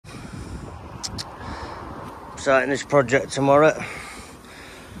Starting this project tomorrow.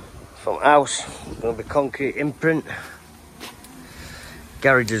 From house, going to be concrete imprint.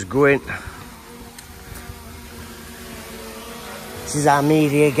 Garage is going. This is our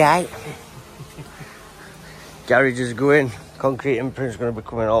media guy. Garage is going. Concrete imprint is going to be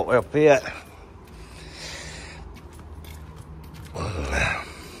coming all the way up here.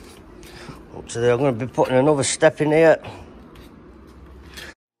 Up to there, I'm going to be putting another step in here.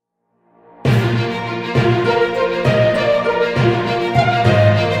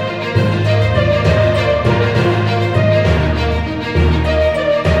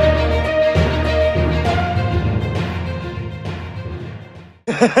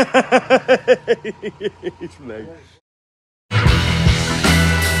 It's me.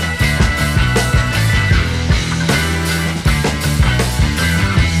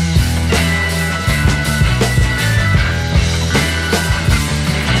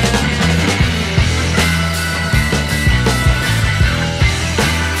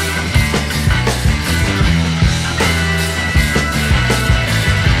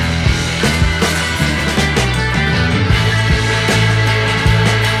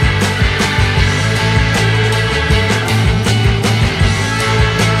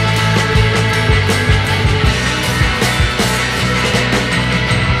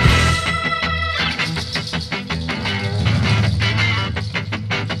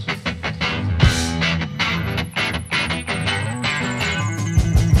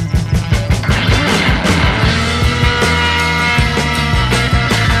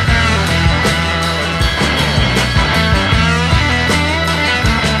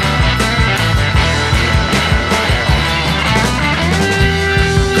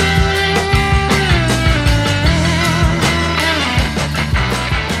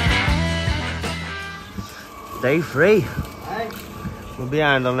 Day 3. We're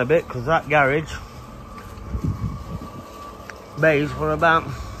behind on a bit because that garage bays were about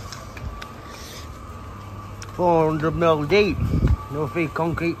 400mm deep. No 3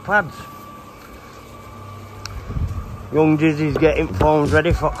 concrete pads. Young Jizzy's getting forms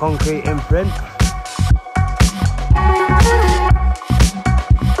ready for concrete imprint.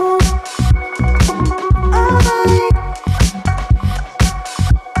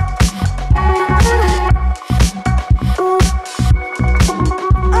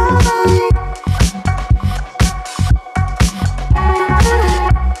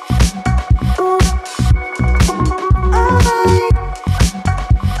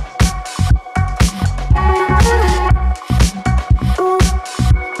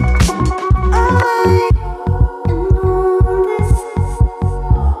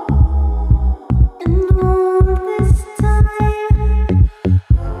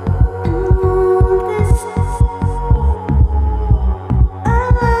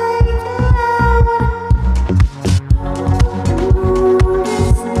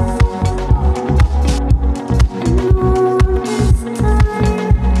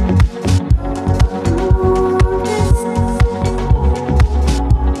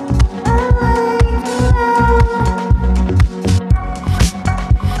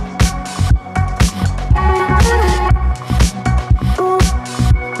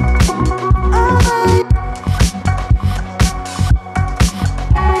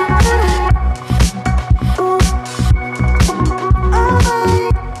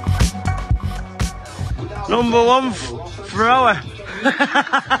 Number 1 thrower.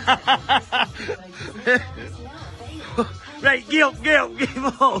 Right, get up.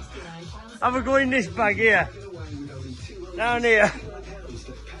 Have a go in this bag here. Down here.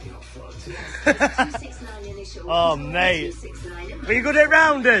 Oh, mate. Were you good at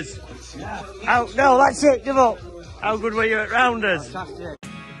rounders? Oh, no, that's it, give up. How good were you at rounders? Fantastic.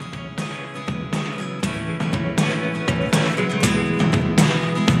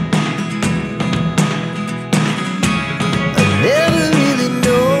 Never really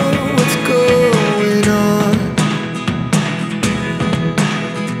know what's going on.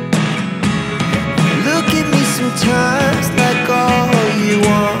 Look at me sometimes like all you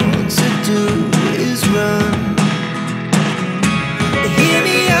want to do is run. Hear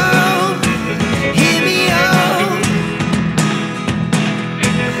me out, hear me out.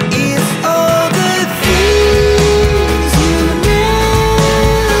 It's all the things you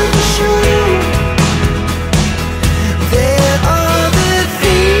never show.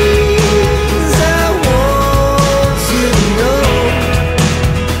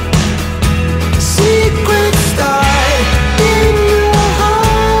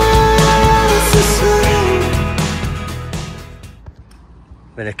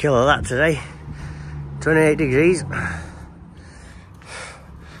 Been a killer that today. 28 degrees.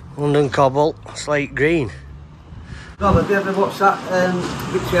 London cobble, slate green. Rob, have you ever watched that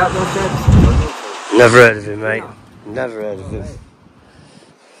Victory Outdoor Service? Never heard of him, mate. Never heard of him.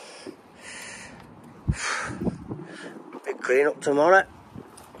 Big clean up tomorrow.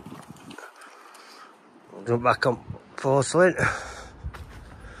 We'll jump back on porcelain.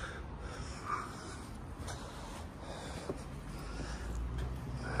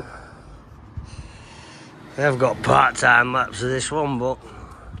 I've got part-time maps of this one, but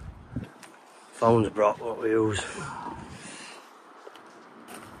phone's brought what we use.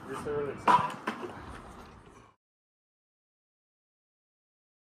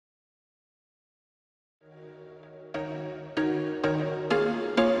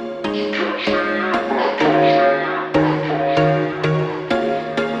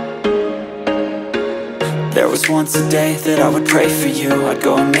 There was once a day that I would pray for you. I'd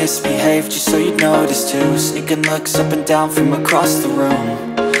go and misbehave just so you'd notice too. Sneaking looks up and down from across the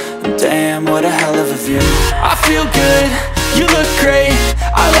room. And damn, what a hell of a view. I feel good, you look great,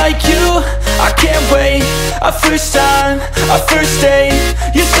 I like you, I can't wait. A first time, a first date,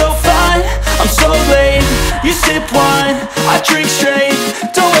 you're so fine, I'm so late. You sip wine, I drink straight.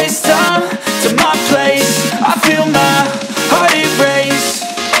 Don't waste time to my place. I feel my heart erase.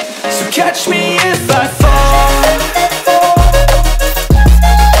 So catch me if I fall.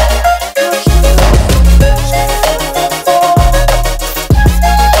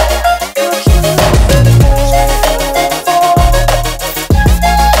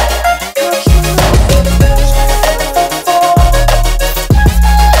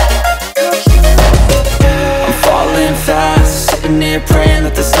 Praying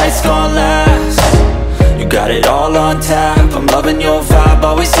that this night's gonna last. You got it all on tap, I'm loving your vibe,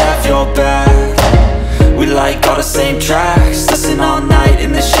 always have your back. We like all the same tracks, listen all night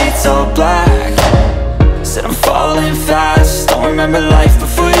in the sheets all black. Said I'm falling fast, don't remember life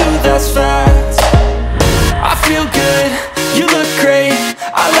before you, that's fact. I feel good, you look great,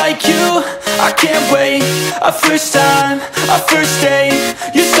 I like you, I can't wait. A first time, a first date,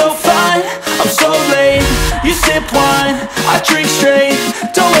 you're so fine, I'm so late. You sip wine, I drink straight.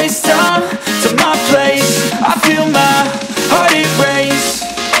 Don't waste time to my place. I feel my heart erase.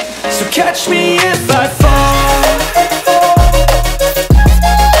 So catch me if I fall.